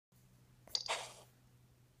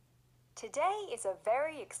Today is a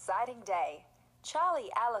very exciting day.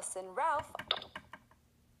 Charlie, Alice and Ralph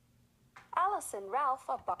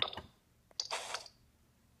are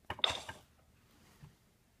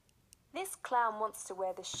This clown wants to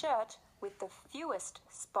wear the shirt with the fewest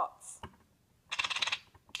spots.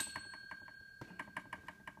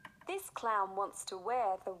 This clown wants to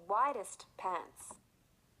wear the widest pants.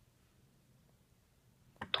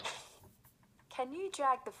 Can you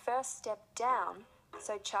drag the first step down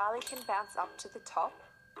so Charlie can bounce up to the top?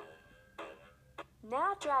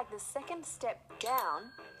 Now drag the second step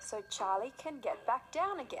down so Charlie can get back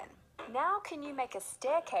down again. Now can you make a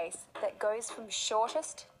staircase that goes from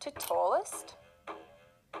shortest to tallest?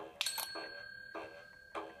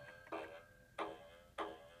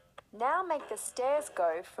 Now make the stairs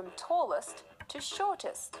go from tallest to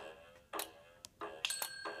shortest.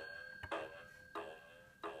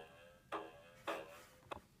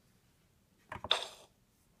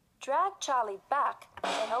 Drag Charlie back to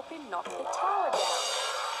help him knock the tower down.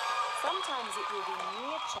 Sometimes it will be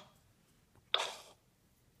near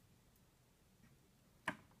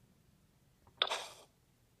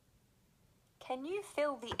Can you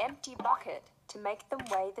fill the empty bucket to make them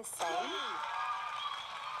weigh the same?